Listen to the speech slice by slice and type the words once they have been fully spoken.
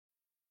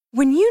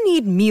When you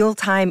need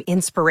mealtime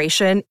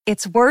inspiration,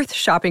 it's worth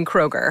shopping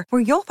Kroger,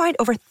 where you'll find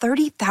over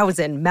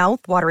 30,000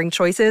 mouth-watering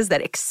choices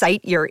that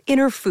excite your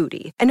inner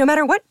foodie. And no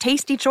matter what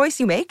tasty choice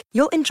you make,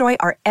 you'll enjoy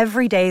our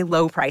everyday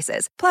low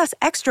prices, plus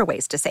extra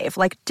ways to save,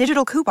 like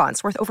digital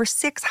coupons worth over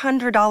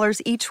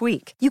 $600 each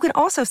week. You can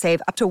also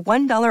save up to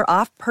 $1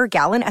 off per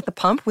gallon at the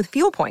pump with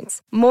fuel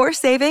points. More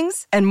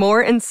savings and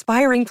more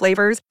inspiring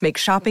flavors make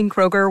shopping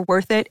Kroger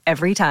worth it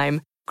every time.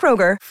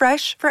 Kroger,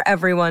 fresh for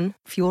everyone.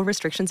 Fuel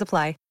restrictions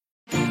apply.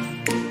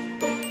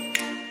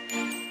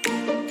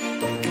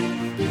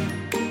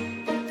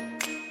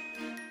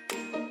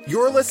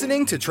 You're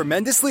listening to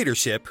Tremendous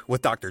Leadership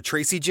with Dr.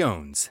 Tracy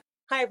Jones.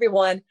 Hi,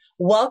 everyone.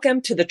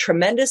 Welcome to the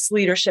Tremendous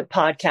Leadership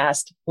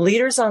Podcast,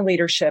 Leaders on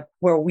Leadership,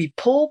 where we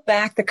pull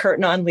back the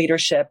curtain on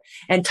leadership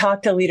and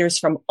talk to leaders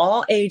from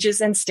all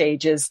ages and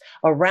stages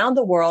around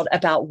the world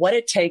about what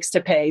it takes to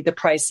pay the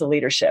price of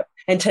leadership.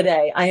 And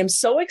today, I am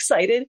so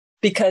excited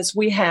because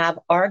we have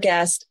our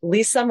guest,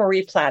 Lisa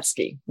Marie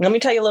Platsky. Let me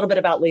tell you a little bit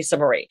about Lisa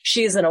Marie.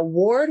 She is an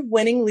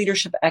award-winning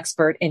leadership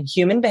expert in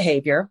human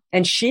behavior,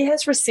 and she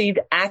has received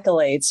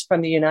accolades from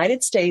the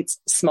United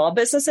States Small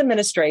Business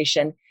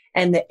Administration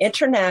and the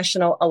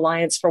International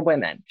Alliance for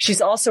Women.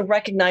 She's also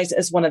recognized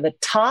as one of the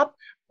top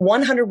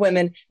 100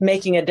 women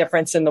making a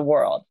difference in the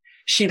world.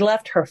 She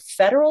left her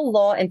federal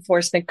law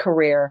enforcement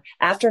career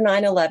after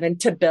 9/11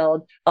 to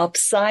build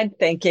Upside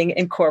Thinking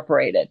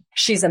Incorporated.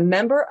 She's a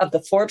member of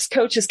the Forbes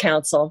Coaches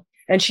Council,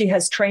 and she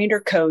has trained or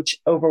coached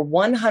over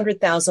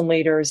 100,000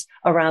 leaders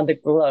around the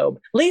globe.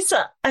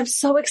 Lisa, I'm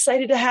so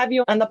excited to have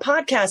you on the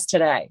podcast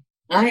today.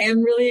 I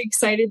am really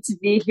excited to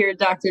be here,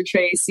 Dr.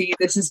 Tracy.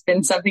 This has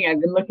been something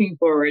I've been looking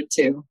forward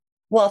to.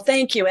 Well,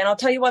 thank you. And I'll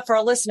tell you what, for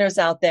our listeners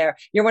out there,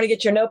 you want to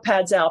get your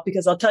notepads out,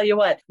 because I'll tell you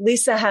what,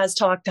 Lisa has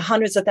talked to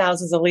hundreds of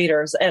thousands of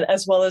leaders, and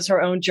as well as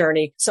her own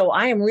journey. So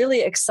I am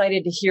really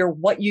excited to hear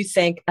what you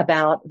think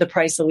about the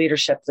price of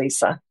leadership,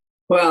 Lisa.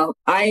 Well,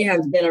 I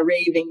have been a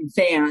raving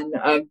fan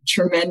of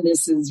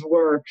Tremendous's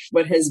work,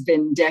 what has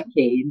been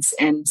decades.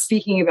 And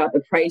speaking about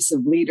the price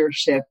of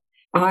leadership,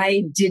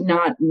 I did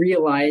not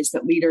realize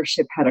that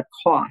leadership had a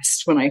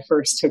cost when I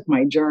first took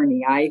my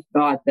journey. I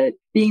thought that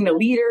being the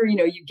leader,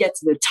 you get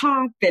to the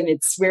top and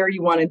it's where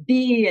you want to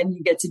be and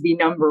you get to be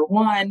number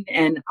one.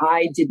 And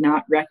I did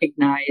not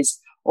recognize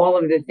all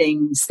of the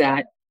things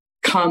that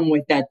come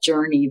with that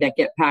journey that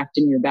get packed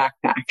in your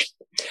backpack.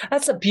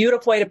 That's a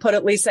beautiful way to put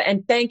it, Lisa.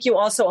 And thank you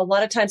also. A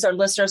lot of times our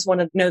listeners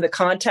want to know the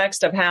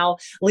context of how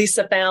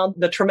Lisa found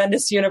the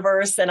Tremendous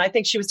Universe. And I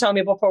think she was telling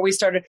me before we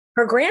started,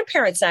 her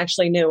grandparents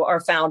actually knew our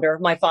founder,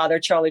 my father,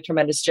 Charlie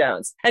Tremendous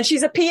Jones. And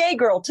she's a PA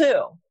girl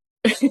too.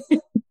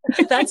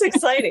 That's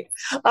exciting.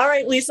 All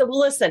right, Lisa. Well,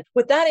 listen,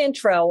 with that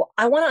intro,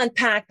 I want to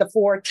unpack the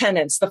four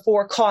tenets, the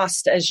four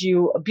costs, as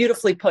you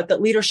beautifully put,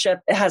 that leadership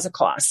has a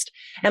cost.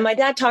 And my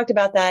dad talked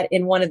about that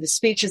in one of the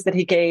speeches that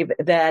he gave,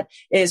 that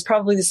is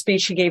probably the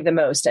speech he gave the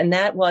most. And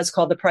that was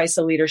called The Price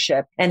of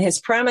Leadership. And his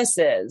premise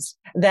is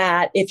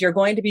that if you're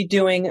going to be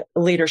doing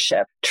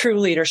leadership, true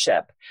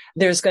leadership,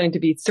 there's going to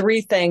be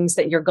three things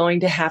that you're going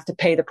to have to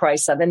pay the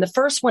price of. And the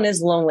first one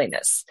is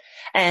loneliness.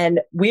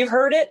 And we've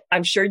heard it.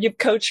 I'm sure you've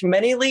coached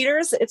many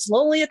leaders. It's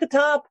lonely at the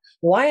top.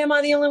 Why am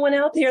I the only one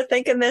out here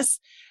thinking this?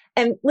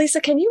 And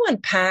Lisa, can you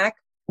unpack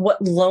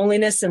what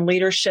loneliness in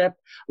leadership,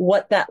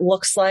 what that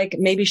looks like?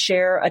 Maybe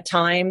share a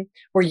time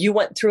where you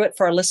went through it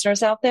for our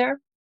listeners out there.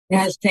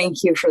 Yes, thank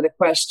you for the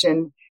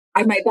question.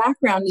 My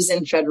background is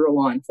in federal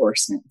law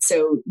enforcement.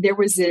 So there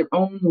was their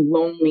own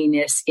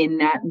loneliness in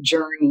that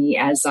journey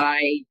as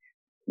I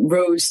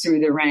rose through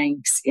the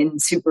ranks in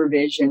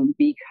supervision,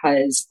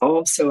 because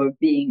also of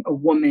being a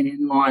woman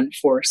in law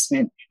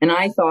enforcement. And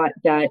I thought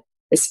that,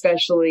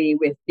 especially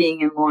with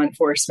being in law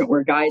enforcement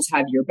where guys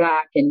have your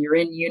back and you're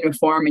in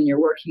uniform and you're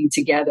working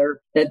together,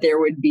 that there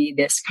would be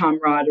this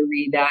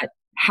camaraderie that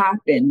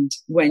happened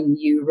when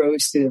you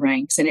rose through the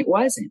ranks. And it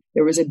wasn't.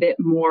 There was a bit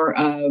more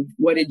of,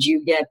 what did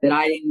you get that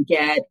I didn't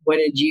get? What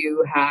did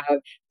you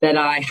have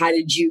how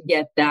did you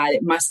get that?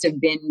 It must have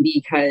been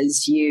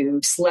because you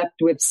slept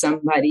with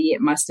somebody.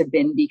 It must have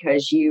been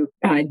because you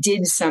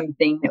did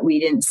something that we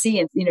didn't see.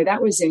 And,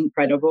 that was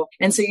incredible.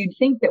 And so you'd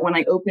think that when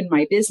I opened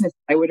my business,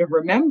 I would have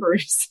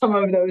remembered some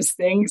of those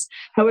things.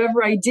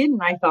 However, I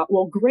didn't. I thought,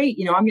 well, great.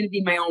 I'm going to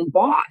be my own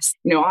boss.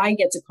 I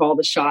get to call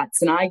the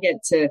shots, and I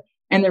get to.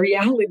 And the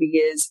reality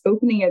is,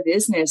 opening a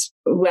business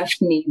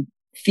left me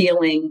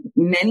feeling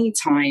many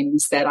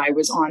times that I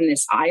was on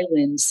this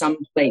island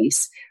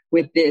someplace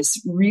with this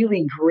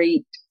really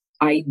great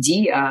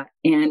idea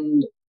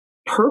and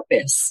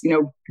purpose,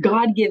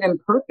 God-given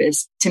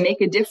purpose to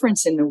make a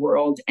difference in the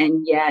world.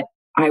 And yet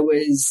I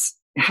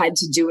had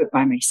to do it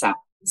by myself.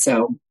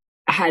 So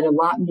I had a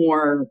lot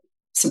more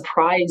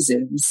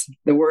surprises.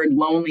 The word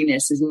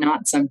loneliness is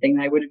not something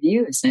I would have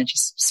used, and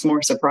it's just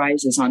more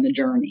surprises on the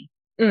journey.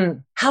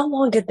 How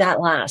long did that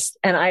last?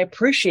 And I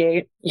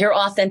appreciate your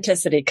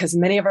authenticity, because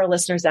many of our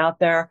listeners out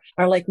there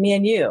are like me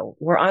and you.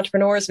 We're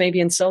entrepreneurs, maybe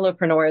in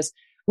solopreneurs.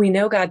 We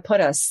know God put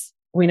us.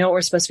 We know what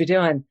we're supposed to be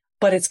doing,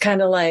 but it's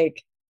kind of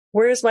like,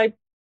 where's my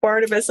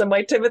Barnabas and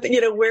my Timothy,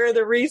 where are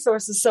the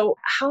resources? So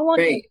how long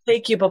did it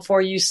take you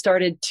before you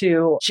started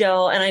to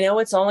gel? And I know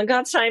it's all in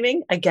God's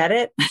timing. I get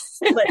it.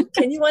 But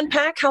can you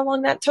unpack how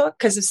long that took?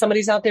 Because if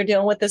somebody's out there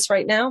dealing with this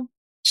right now.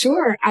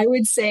 Sure. I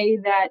would say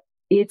that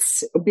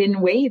it's been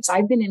waves.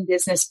 I've been in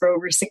business for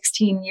over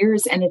 16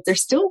 years and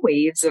there's still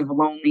waves of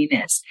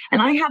loneliness.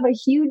 And I have a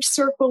huge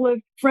circle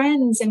of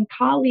friends and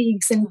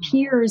colleagues and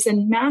peers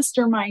and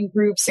mastermind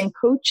groups and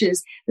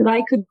coaches that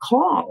I could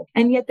call.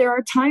 And yet there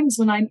are times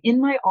when I'm in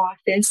my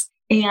office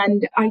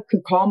and I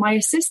could call my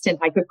assistant.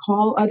 I could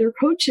call other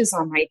coaches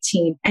on my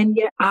team. And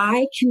yet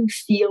I can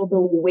feel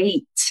the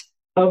weight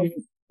of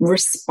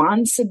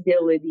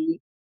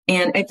responsibility.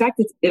 And in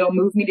fact, it'll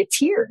move me to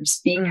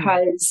tears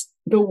because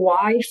the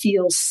why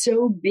feels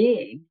so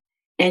big.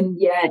 And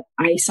yet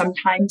I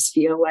sometimes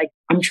feel like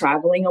I'm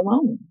traveling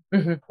alone.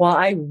 Mm-hmm. Well,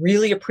 I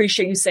really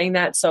appreciate you saying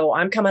that. So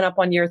I'm coming up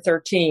on year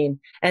 13.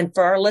 And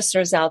for our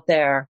listeners out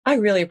there, I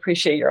really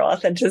appreciate your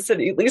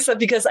authenticity, Lisa,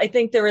 because I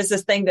think there is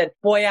this thing that,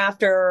 boy,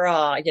 after,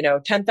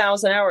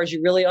 10,000 hours,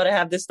 you really ought to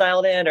have this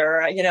dialed in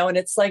and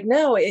it's like,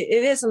 no, it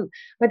isn't.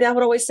 My dad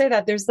would always say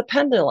that there's the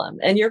pendulum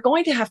and you're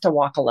going to have to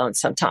walk alone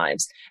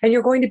sometimes and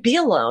you're going to be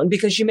alone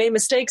because you made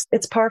mistakes.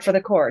 It's par for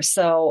the course.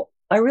 So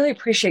I really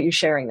appreciate you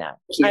sharing that.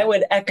 I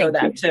would echo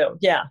that too.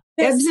 Yeah.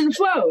 Ebbs and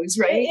flows,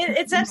 right?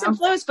 It's ebbs and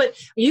flows, but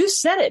you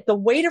said it, the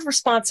weight of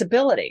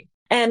responsibility.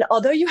 And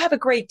although you have a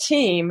great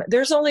team,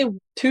 there's only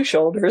two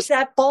shoulders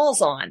that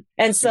falls on.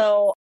 And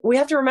so we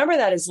have to remember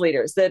that as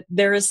leaders, that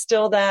there is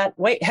still that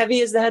weight, heavy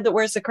is the head that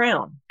wears the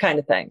crown kind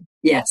of thing.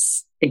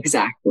 Yes,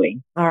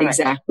 exactly. All right.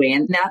 Exactly.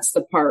 And that's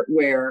the part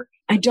where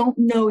I don't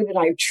know that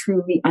I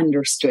truly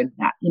understood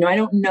that. I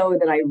don't know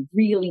that I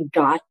really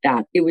got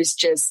that. It was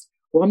just,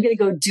 well, I'm going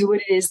to go do what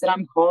it is that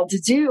I'm called to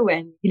do.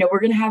 And, we're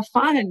going to have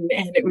fun. And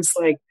it was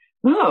like,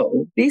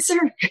 oh, these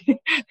are,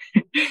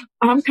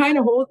 I'm kind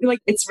of holding, like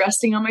it's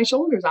resting on my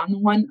shoulders. I'm the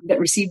one that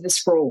received the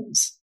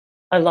scrolls.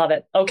 I love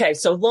it. Okay.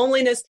 So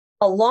loneliness,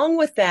 along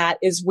with that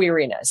is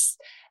weariness.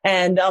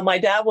 And my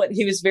dad,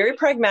 he was very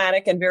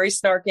pragmatic and very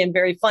snarky and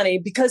very funny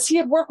because he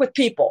had worked with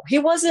people. He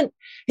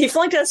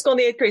flunked out of school in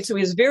the 8th grade. So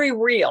he was very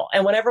real.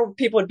 And whenever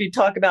people would be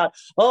talking about,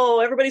 oh,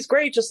 everybody's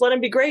great, just let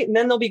them be great. And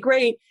then they'll be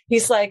great.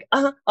 He's like,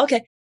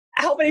 okay.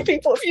 How many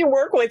people have you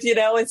worked with,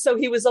 And so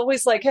he was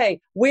always like,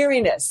 hey,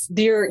 weariness,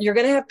 you're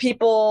going to have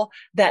people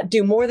that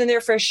do more than their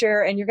fair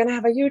share. And you're going to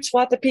have a huge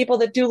swath of people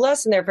that do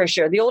less than their fair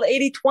share. The old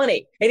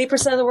 80-20,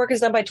 80% of the work is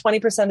done by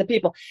 20% of the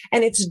people.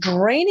 And it's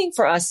draining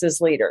for us as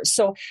leaders.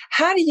 So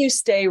how do you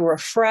stay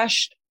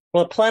refreshed,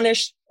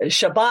 replenished?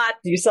 Shabbat,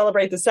 do you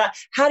celebrate the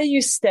Sabbath? How do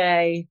you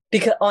stay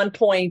on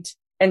point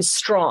and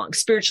strong,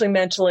 spiritually,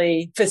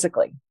 mentally,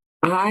 physically?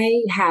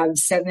 I have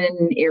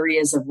 7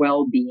 areas of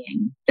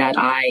well-being that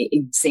I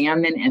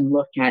examine and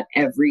look at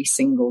every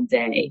single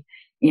day.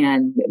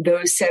 And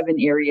those 7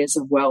 areas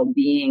of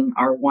well-being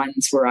are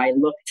ones where I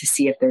look to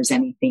see if there's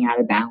anything out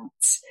of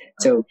balance.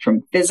 So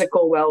from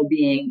physical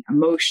well-being,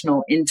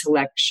 emotional,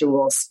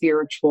 intellectual,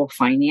 spiritual,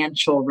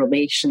 financial,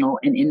 relational,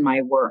 and in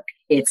my work,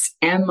 it's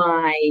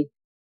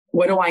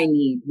what do I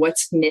need?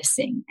 What's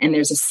missing? And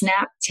there's a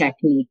SNAP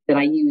technique that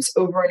I use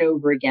over and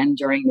over again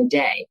during the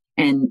day.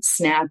 And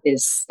SNAP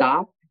is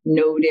stop,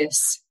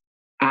 notice,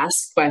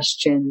 ask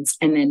questions,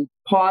 and then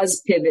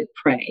pause, pivot,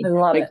 pray. I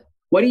love it.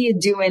 What are you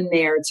doing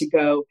there to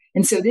go?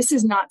 And so this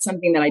is not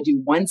something that I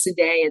do once a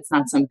day. It's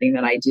not something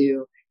that I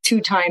do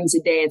 2 times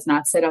a day. It's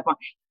not set up on.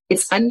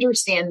 It's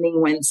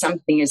understanding when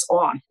something is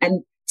off.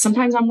 And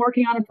sometimes I'm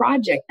working on a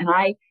project and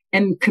I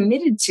am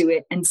committed to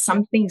it and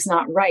something's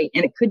not right.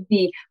 And it could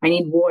be I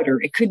need water.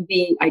 It could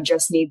be I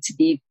just need to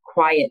be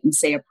quiet and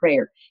say a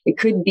prayer. It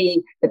could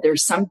be that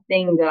there's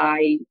something that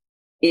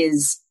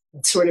is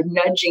sort of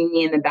nudging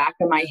me in the back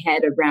of my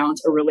head around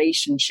a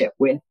relationship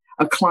with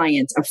a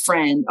client, a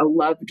friend, a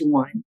loved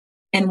one.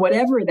 And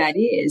whatever that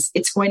is,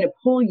 it's going to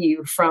pull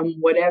you from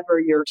whatever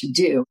you're to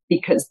do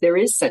because there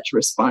is such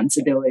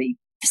responsibility.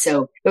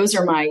 So those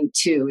are my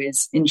 2,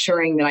 is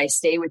ensuring that I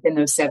stay within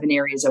those 7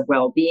 areas of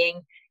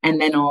well-being and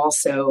then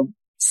also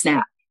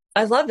SNAP.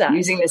 I love that.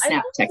 Using the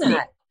SNAP technique.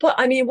 That. But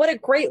I mean, what a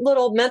great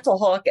little mental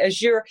hook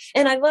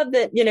and I love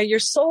that, your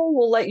soul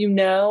will let you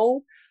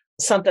know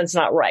something's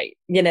not right.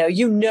 When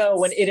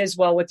it is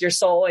well with your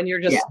soul and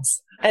you're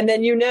just, and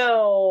then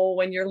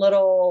when your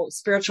little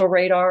spiritual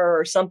radar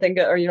or something,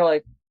 or you're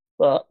like,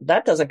 well,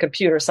 that doesn't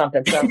compute or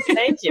something. So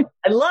thank you.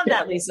 I love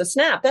that, Lisa.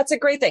 SNAP. That's a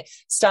great thing.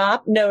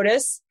 Stop,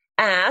 notice,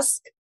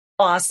 ask.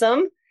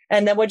 Awesome.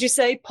 And then what'd you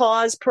say?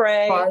 Pause,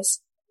 pray.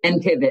 Pause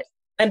and pivot.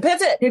 And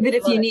pivot. Pivot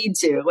if you need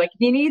to. Like if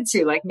you need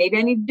to, like maybe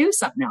I need to do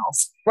something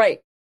else. Right.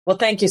 Well,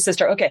 thank you,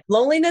 sister. Okay.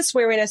 Loneliness,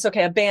 weariness.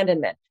 Okay.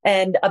 Abandonment.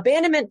 And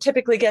abandonment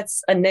typically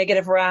gets a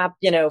negative rap,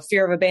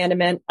 fear of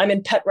abandonment. I'm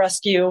in pet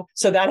rescue.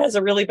 So that has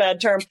a really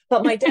bad term.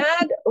 But my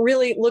dad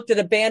really looked at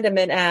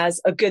abandonment as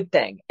a good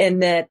thing in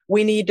that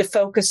we need to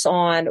focus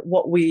on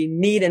what we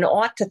need and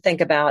ought to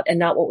think about and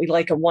not what we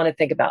like and want to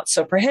think about.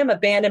 So for him,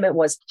 abandonment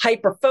was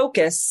hyper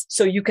focus.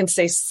 So you can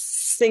stay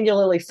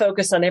singularly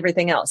focused on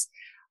everything else.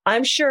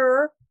 I'm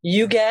sure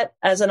you get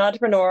as an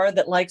entrepreneur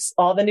that likes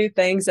all the new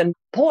things. And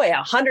boy,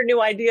 100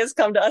 new ideas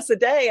come to us a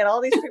day. And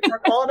all these people are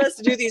calling us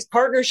to do these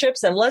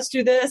partnerships and let's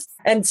do this.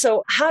 And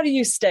so how do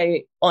you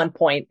stay on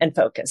point and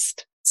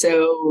focused?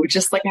 So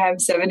just like I have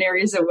 7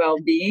 areas of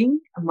well-being,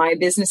 my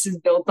business is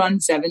built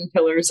on 7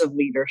 pillars of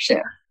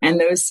leadership. And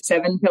those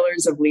 7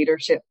 pillars of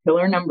leadership,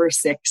 pillar number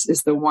 6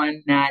 is the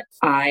one that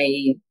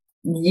I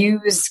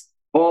use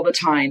all the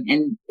time,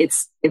 and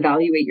it's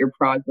evaluate your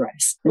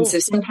progress. And so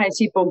sometimes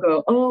people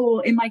go, oh, well,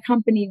 in my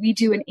company, we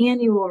do an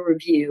annual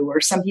review, or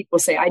some people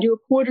say, I do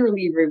a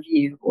quarterly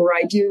review, or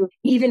I do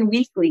even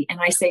weekly. And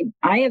I say,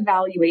 I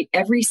evaluate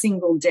every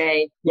single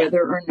day,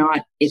 whether or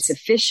not it's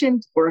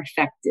efficient or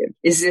effective.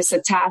 Is this a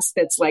task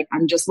that's like,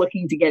 I'm just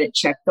looking to get it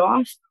checked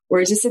off? Or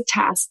is this a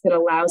task that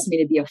allows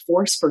me to be a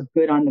force for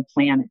good on the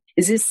planet?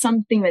 Is this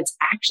something that's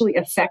actually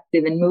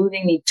effective in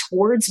moving me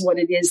towards what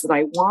it is that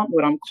I want,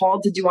 what I'm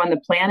called to do on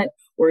the planet?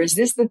 Or is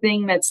this the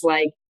thing that's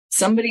like,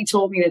 somebody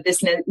told me that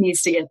this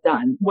needs to get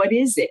done? What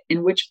is it?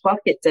 And which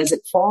bucket does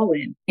it fall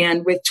in?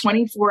 And with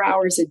 24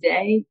 hours a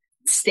day,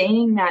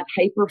 staying that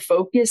hyper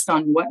focused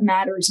on what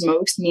matters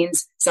most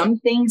means some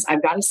things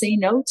I've got to say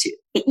no to,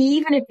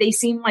 even if they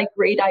seem like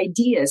great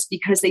ideas,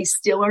 because they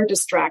still are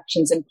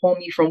distractions and pull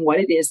me from what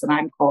it is that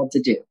I'm called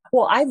to do.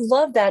 Well, I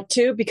love that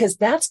too, because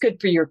that's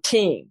good for your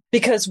team.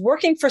 Because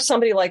working for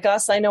somebody like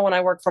us, I know when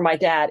I work for my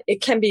dad,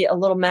 it can be a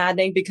little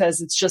maddening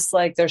because it's just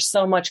like there's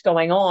so much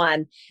going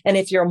on. And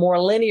if you're a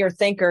more linear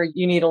thinker,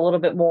 you need a little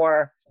bit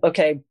more,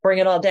 okay, bring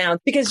it all down,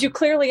 because you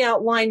clearly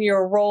outline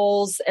your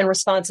roles and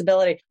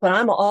responsibility. But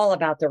I'm all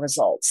about the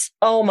results.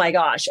 Oh my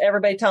gosh.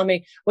 Everybody tell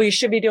me, well, you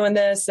should be doing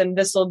this and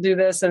this will do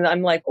this. And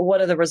I'm like,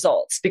 what are the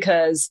results?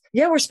 Because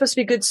we're supposed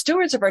to be good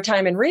stewards of our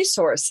time and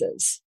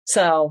resources.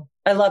 So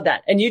I love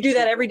that. And you do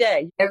that every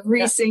day.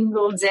 Every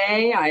single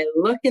day. I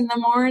look in the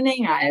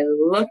morning, I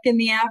look in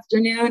the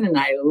afternoon, and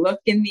I look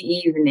in the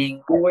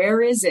evening.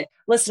 Where is it?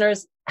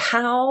 Listeners,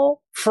 how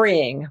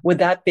freeing would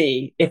that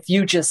be if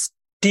you just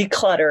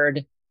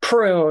decluttered,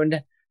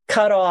 pruned,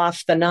 cut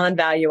off the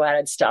non-value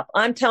added stuff?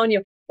 I'm telling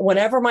you,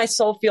 whenever my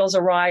soul feels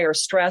awry or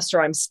stressed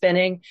or I'm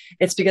spinning,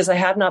 it's because I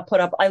have not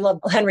put up, I love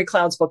Henry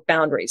Cloud's book,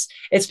 Boundaries.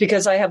 It's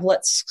because I have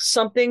let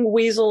something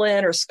weasel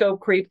in or scope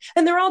creep,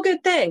 and they're all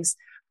good things.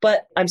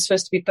 But I'm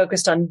supposed to be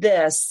focused on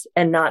this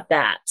and not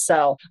that.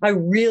 So I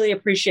really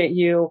appreciate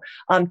you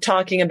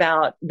talking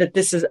about that.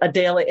 This is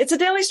it's a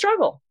daily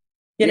struggle,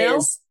 you know?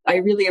 Is. I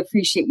really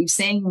appreciate you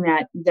saying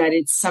that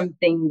it's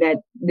something that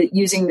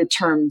using the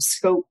term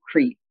scope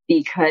creep,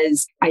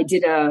 because I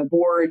did a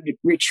board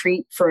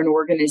retreat for an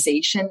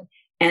organization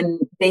and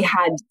they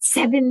had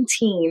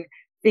 17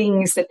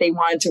 things that they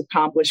wanted to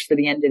accomplish for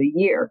the end of the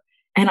year.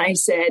 And I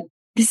said,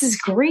 this is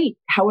great.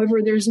 However,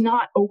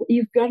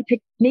 you've got to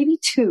pick maybe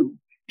 2.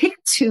 Pick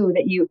 2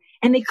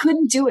 and they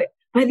couldn't do it.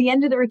 By the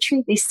end of the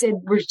retreat, they said,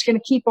 we're just going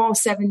to keep all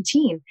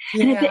 17.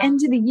 Yeah. And at the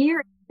end of the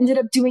year, ended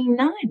up doing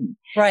none.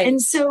 Right.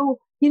 And so,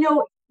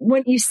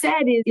 what you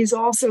said is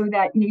also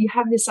that, you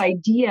have this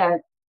idea,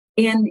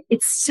 and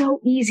it's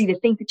so easy to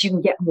think that you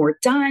can get more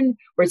done,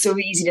 or it's so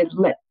easy to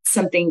let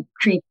something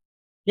creep.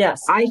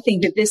 Yes. I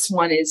think that this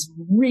one is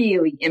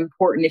really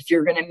important if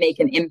you're going to make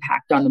an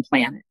impact on the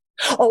planet.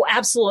 Oh,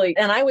 absolutely.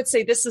 And I would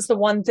say this is the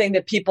one thing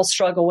that people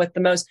struggle with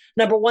the most.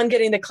 Number one,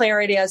 getting the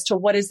clarity as to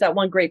what is that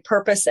one great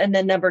purpose. And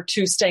then number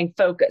 2, staying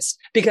focused,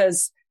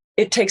 because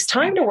it takes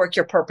time to work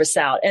your purpose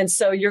out. And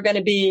so you're going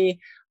to be,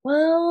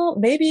 well,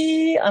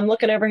 maybe I'm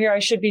looking over here. I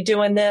should be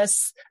doing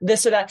this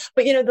or that.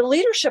 But, the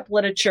leadership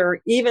literature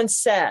even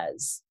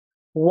says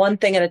one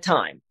thing at a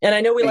time. And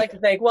I know we like to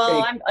think,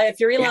 well, if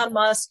you're Elon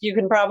Musk, you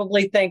can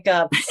probably think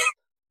of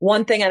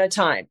one thing at a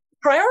time.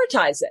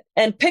 Prioritize it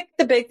and pick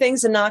the big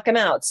things and knock them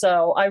out.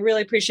 So I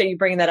really appreciate you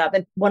bringing that up.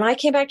 And when I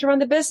came back to run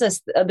the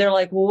business, they're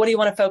like, well, what do you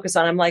want to focus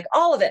on? I'm like,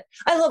 all of it.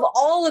 I love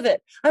all of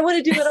it. I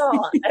want to do it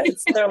all. And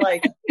they're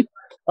like,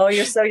 oh,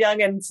 you're so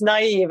young and it's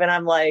naive. And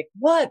I'm like,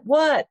 what?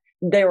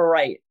 They were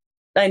right.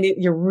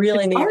 You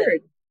really need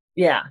it.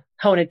 Yeah.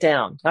 Hone it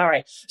down. All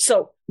right.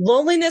 So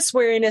loneliness,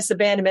 weariness,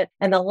 abandonment.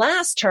 And the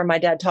last term my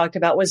dad talked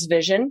about was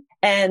vision.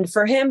 And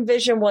for him,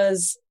 vision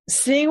was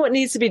seeing what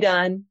needs to be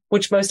done,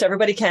 which most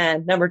everybody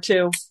can. Number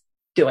 2,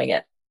 doing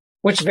it,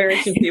 which very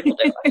few people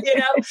do.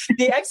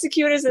 The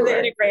executors and the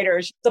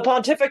integrators, the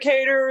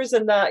pontificators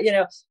and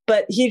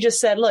but he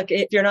just said, look,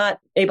 if you're not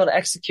able to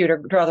execute or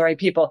draw the right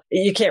people,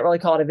 you can't really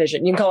call it a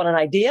vision. You can call it an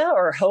idea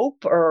or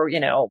hope or,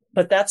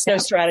 but that's no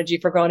strategy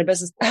for growing a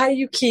business. How do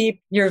you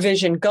keep your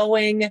vision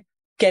going,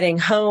 getting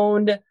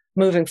honed,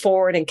 moving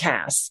forward and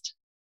cast?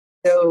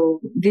 So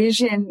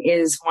vision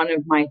is one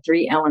of my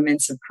 3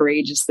 elements of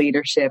courageous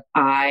leadership.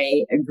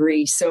 I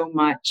agree so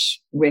much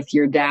with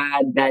your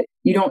dad that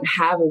you don't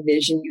have a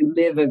vision, you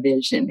live a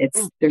vision.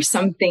 There's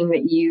something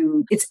that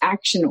it's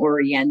action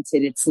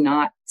oriented. It's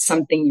not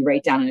something you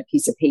write down on a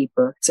piece of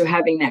paper. So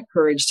having that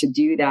courage to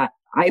do that,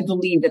 I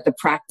believe that the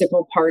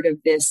practical part of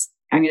this,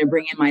 I'm going to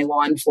bring in my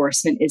law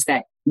enforcement, is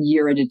that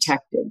you're a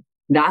detective.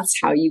 That's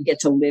how you get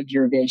to live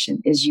your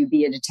vision, is you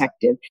be a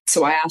detective.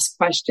 So I ask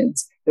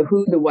questions. the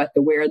who, the what,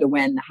 the where, the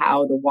when, the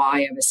how, the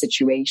why of a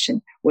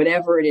situation,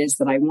 whatever it is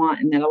that I want.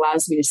 And that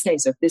allows me to stay.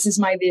 So if this is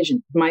my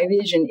vision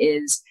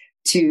is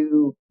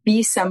to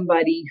be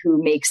somebody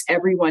who makes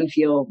everyone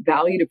feel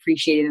valued,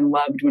 appreciated, and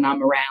loved when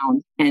I'm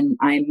around. And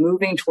I'm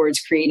moving towards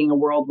creating a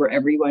world where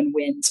everyone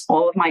wins.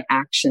 All of my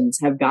actions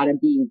have got to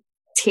be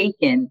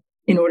taken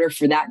in order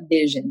for that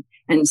vision.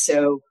 And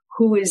so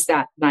who is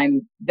that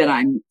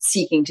I'm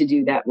seeking to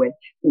do that with?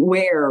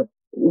 Where,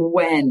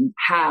 when,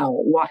 how,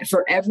 why,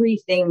 for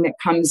everything that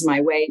comes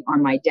my way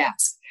on my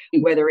desk,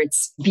 whether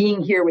it's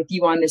being here with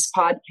you on this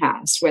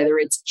podcast, whether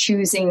it's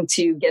choosing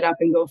to get up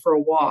and go for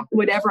a walk,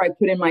 whatever I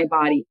put in my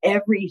body,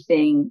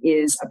 everything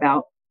is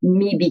about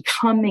me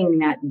becoming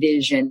that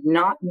vision,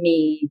 not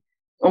me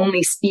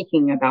only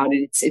speaking about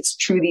it. It's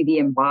truly the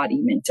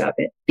embodiment of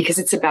it, because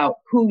it's about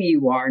who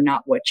you are,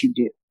 not what you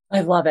do.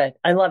 I love it.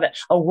 I love it.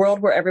 A world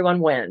where everyone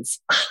wins.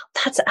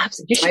 That's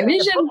absolutely, you should write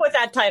a book with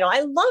that title.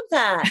 I love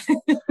that.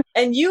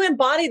 And you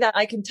embody that.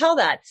 I can tell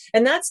that.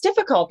 And that's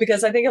difficult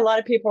because I think a lot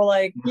of people are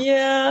like,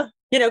 yeah,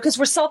 because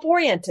we're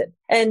self-oriented.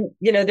 And,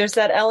 there's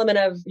that element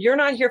of you're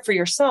not here for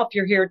yourself.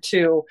 You're here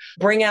to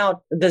bring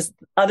out this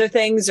other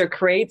things or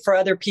create for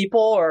other people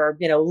or,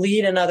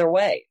 lead in other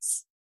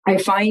ways. I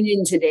find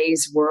in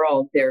today's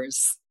world,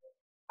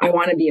 I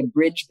want to be a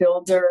bridge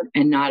builder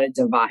and not a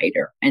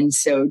divider. And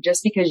so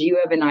just because you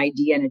have an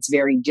idea and it's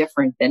very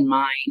different than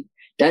mine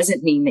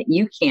doesn't mean that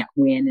you can't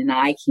win and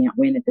I can't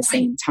win at the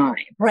same time.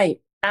 Right.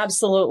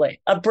 Absolutely.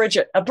 A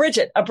bridger,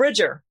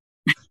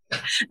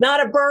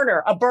 not a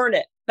burner, a burn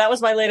it. That was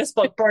my latest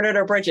book, Burn It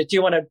or Bridge It. Do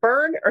you want to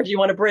burn or do you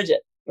want to bridge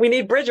it? We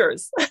need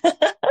bridgers.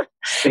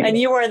 And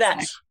you are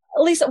that.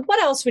 Lisa, what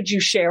else would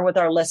you share with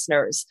our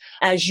listeners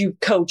as you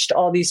coached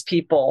all these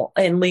people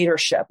in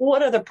leadership?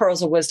 What other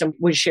pearls of wisdom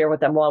would you share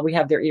with them while we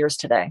have their ears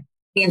today?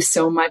 I have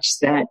so much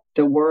that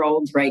the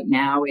world right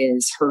now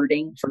is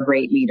hurting for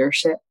great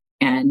leadership,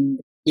 and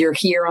you're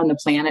here on the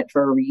planet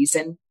for a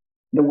reason.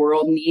 The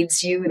world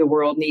needs you. The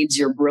world needs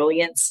your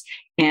brilliance,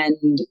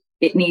 and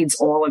it needs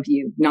all of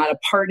you, not a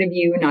part of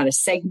you, not a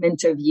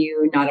segment of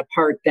you, not a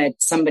part that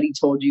somebody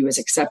told you is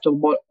acceptable,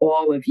 but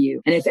all of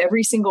you. And if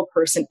every single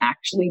person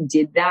actually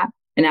did that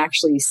and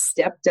actually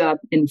stepped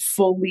up and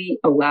fully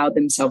allowed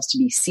themselves to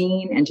be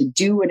seen and to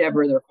do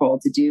whatever they're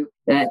called to do,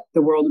 that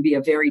the world would be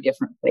a very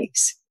different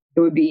place. It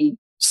would be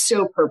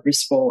so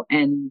purposeful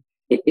and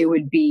it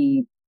would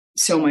be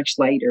so much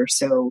lighter.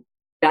 So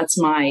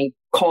that's my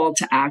call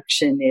to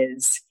action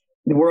is,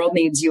 the world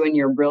needs you and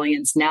your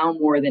brilliance now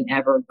more than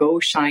ever. Go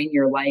shine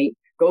your light.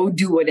 Go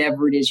do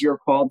whatever it is you're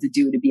called to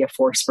do to be a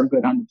force for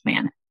good on the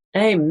planet.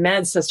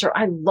 Amen, sister.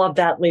 I love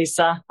that,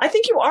 Lisa. I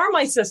think you are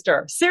my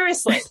sister.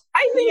 Seriously.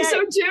 I think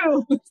so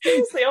too.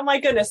 Seriously. Oh my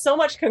goodness. So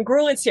much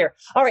congruence here.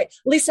 All right.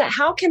 Lisa,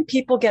 how can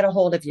people get a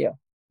hold of you?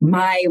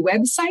 My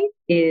website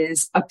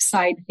is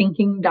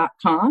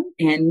upsidethinking.com,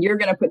 and you're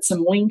going to put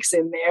some links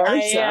in there.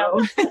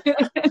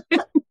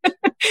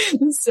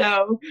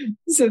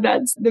 So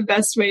that's the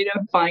best way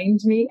to find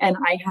me. And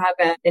I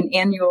have an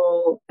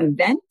annual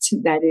event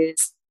that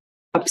is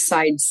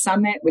Upside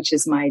Summit, which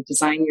is my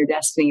Design Your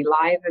Destiny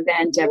live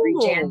event. Every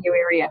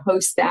January I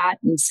host that.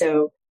 And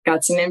so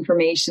got some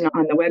information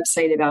on the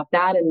website about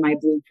that and my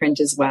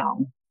blueprint as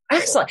well.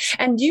 Excellent.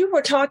 And you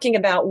were talking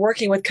about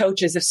working with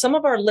coaches. If some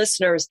of our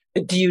listeners,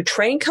 do you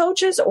train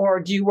coaches or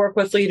do you work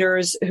with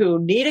leaders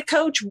who need a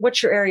coach?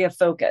 What's your area of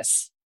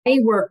focus? I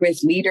work with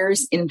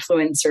leaders,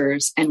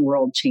 influencers, and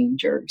world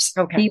changers.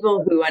 Okay.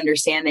 People who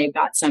understand they've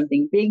got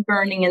something big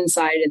burning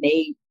inside and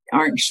they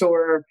aren't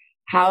sure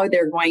how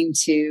they're going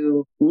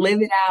to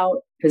live it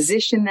out,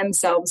 position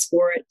themselves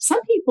for it.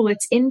 Some people,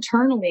 it's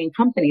internally in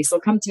companies. They'll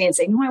come to me and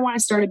say, no, I want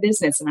to start a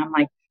business. And I'm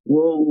like,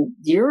 well,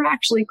 you're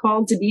actually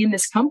called to be in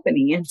this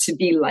company and to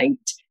be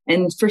liked.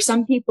 And for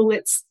some people,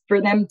 it's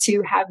for them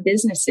to have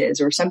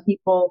businesses, or some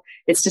people,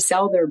 it's to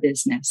sell their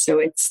business. So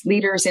it's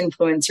leaders,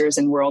 influencers,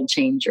 and world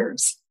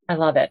changers. I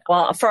love it.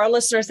 Well, for our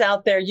listeners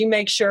out there, you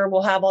make sure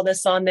we'll have all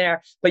this on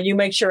there, but you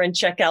make sure and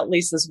check out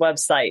Lisa's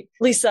website.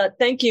 Lisa,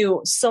 thank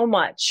you so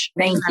much.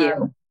 Thank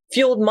you.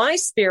 Fueled my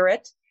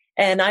spirit.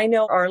 And I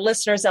know our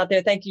listeners out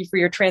there, thank you for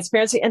your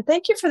transparency and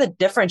thank you for the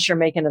difference you're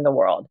making in the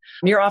world.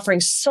 You're offering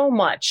so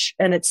much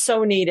and it's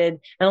so needed.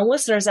 And the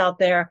listeners out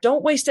there,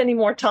 don't waste any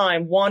more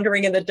time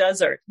wandering in the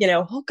desert.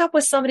 Hook up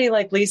with somebody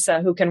like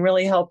Lisa who can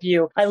really help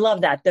you. I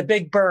love that. The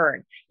big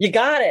burn. You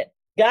got it.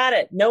 Got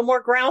it. No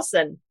more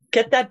grousing.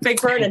 Get that big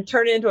burn and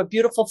turn it into a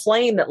beautiful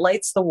flame that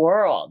lights the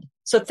world.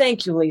 So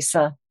thank you,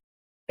 Lisa.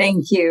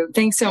 Thank you.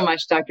 Thanks so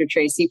much, Dr.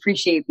 Tracy.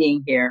 Appreciate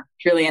being here.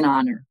 It's really an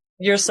honor.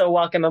 You're so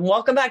welcome. And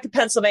welcome back to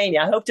Pennsylvania.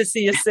 I hope to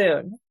see you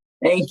soon.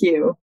 Thank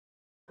you.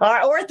 All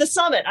right. Or at the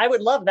summit. I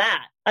would love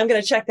that. I'm going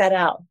to check that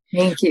out.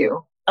 Thank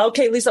you.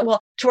 Okay, Lisa.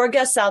 Well, to our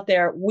guests out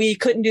there, we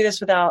couldn't do this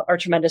without our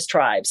tremendous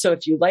tribe. So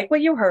if you like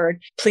what you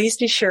heard, please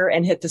be sure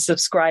and hit the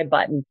subscribe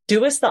button.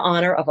 Do us the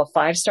honor of a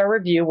 5-star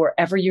review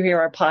wherever you hear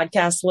our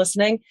podcast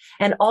listening.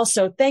 And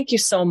also, thank you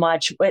so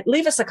much.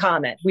 Leave us a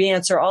comment. We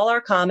answer all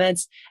our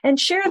comments, and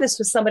share this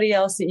with somebody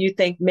else that you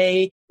think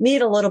may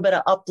need a little bit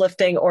of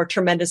uplifting or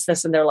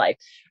tremendousness in their life.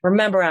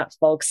 Remember,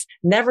 folks,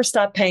 never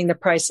stop paying the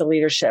price of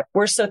leadership.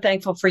 We're so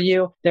thankful for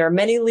you. There are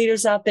many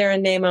leaders out there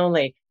in name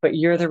only, but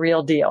you're the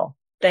real deal.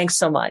 Thanks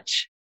so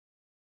much.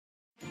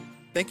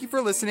 Thank you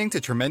for listening to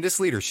Tremendous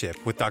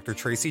Leadership with Dr.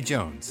 Tracy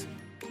Jones.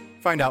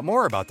 Find out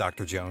more about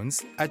Dr.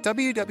 Jones at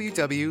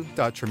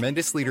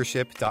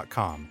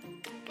www.tremendousleadership.com.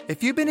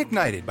 If you've been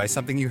ignited by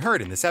something you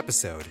heard in this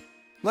episode,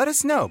 let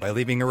us know by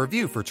leaving a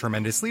review for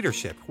Tremendous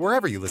Leadership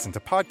wherever you listen to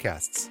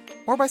podcasts,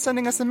 or by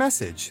sending us a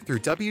message through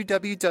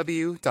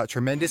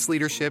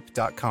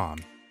www.tremendousleadership.com.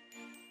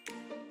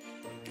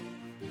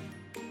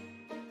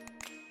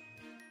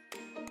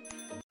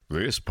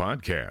 This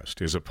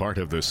podcast is a part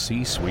of the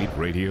C-Suite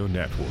Radio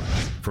Network.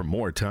 For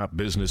more top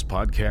business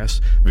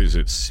podcasts,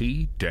 visit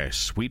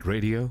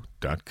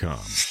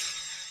c-suiteradio.com.